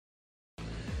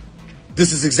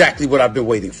This is exactly what I've been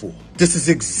waiting for. This is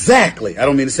exactly, I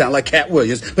don't mean to sound like Cat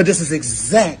Williams, but this is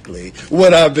exactly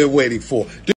what I've been waiting for.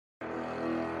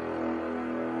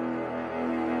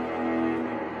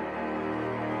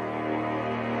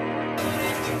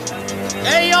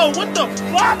 Hey, yo, what the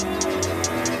fuck?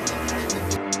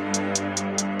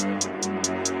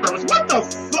 What the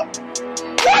fuck?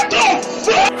 What the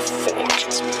fuck? Fuck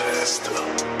is messed up.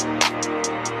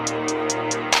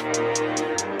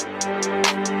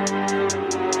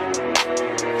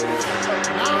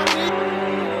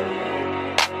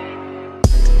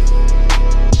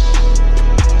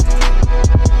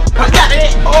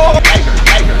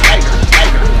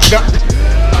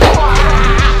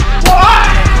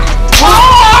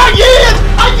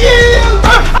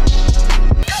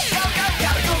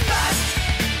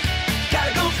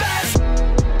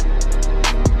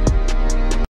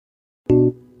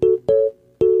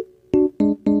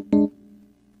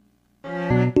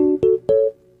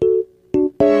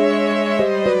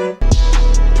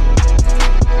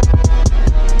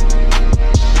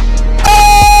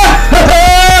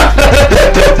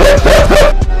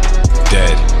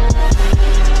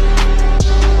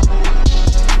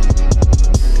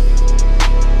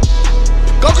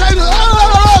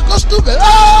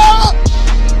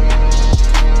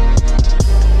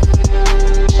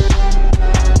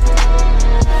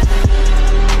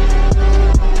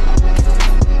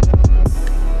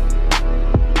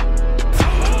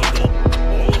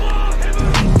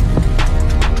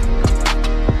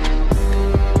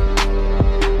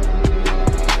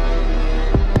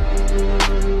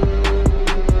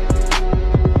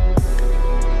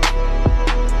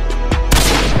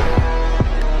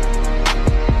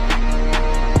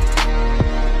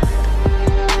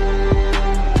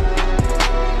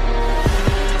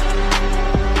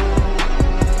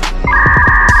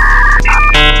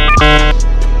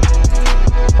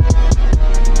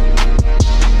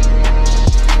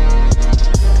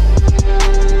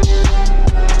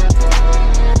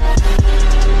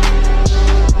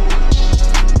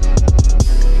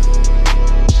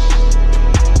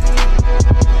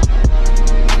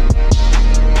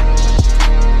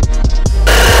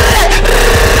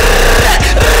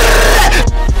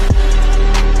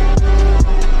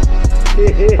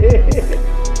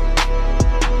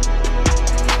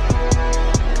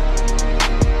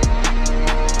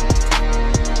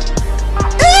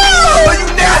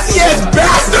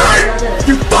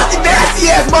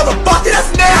 Motherfucker,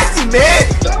 that's nasty, man!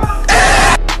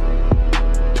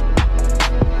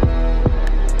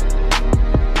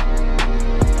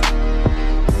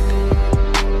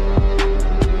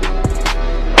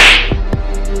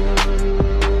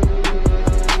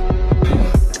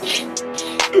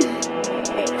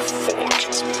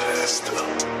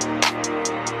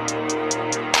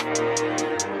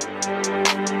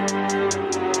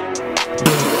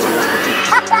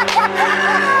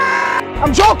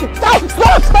 I'm joking! Stop!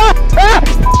 Stop! Stop! Stop!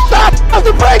 Stop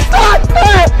the brake! Stop!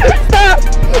 Stop!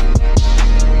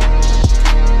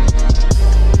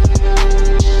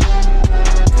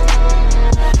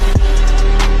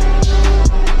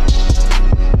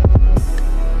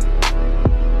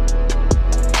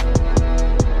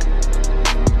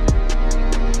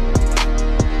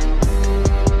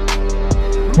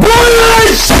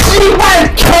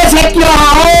 씨발 개새끼야!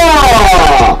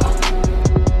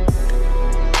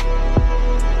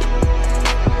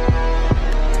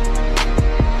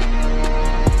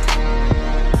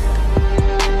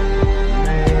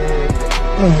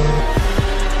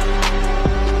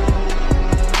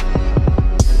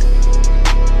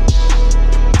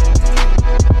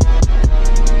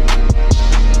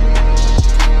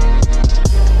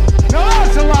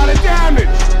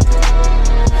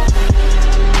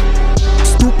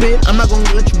 I'm not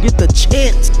gonna let you get the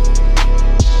chance.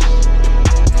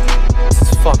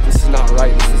 This is not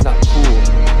right. This is not cool.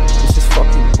 This is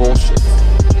fucking bullshit.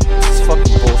 This is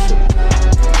fucking bullshit.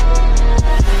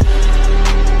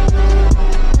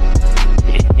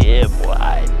 Yeah, boy.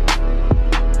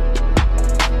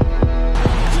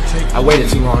 I waited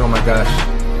too long, oh my gosh.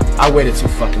 I waited too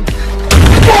fucking long.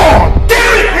 Oh,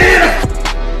 damn it, man!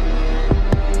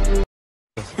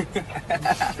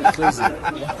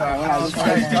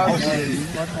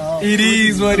 It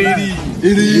is what it is.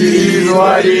 It is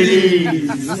what it is.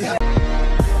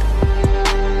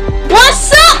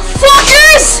 What's up,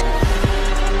 fuckers?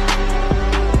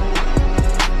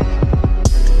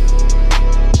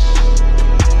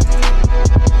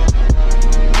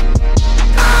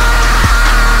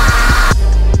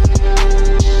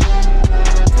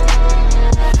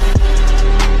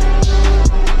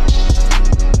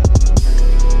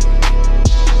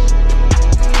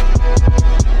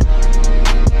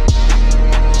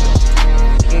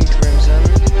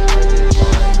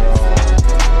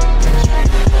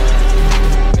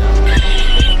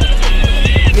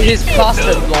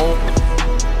 Bastard, lol.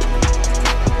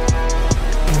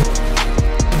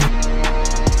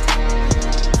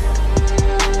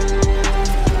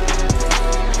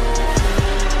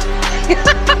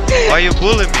 Why you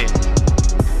bullying me?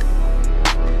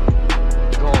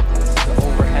 God, the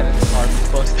overhead of the car is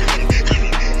busted.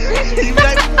 He's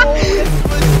like, whoa, that's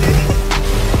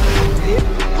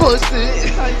pussy.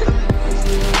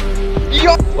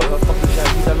 Yo! What the fucking shit?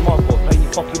 You done my fault. Hey, you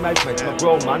fucking mate, mate. I'm a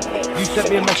grown man. You sent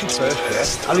me a message first,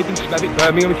 yeah? I live in Smethwick,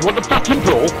 Birmingham. If you want the fucking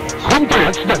brawl, come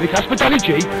down to Smethwick, ask for Danny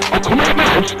G. I'll come out of my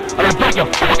house and I'll break your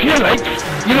fucking legs.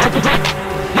 You know what the fuck?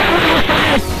 You know what I'm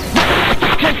saying? You know what I'm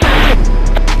fucking saying?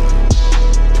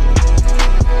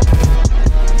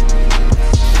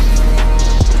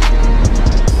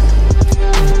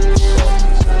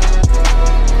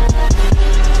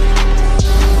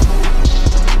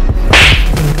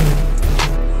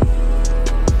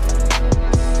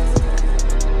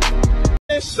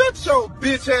 Shut your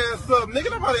bitch ass up, nigga.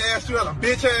 Nobody asked you how to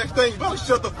bitch ass thing. You better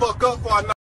shut the fuck up before I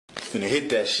know. Finna hit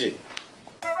that shit.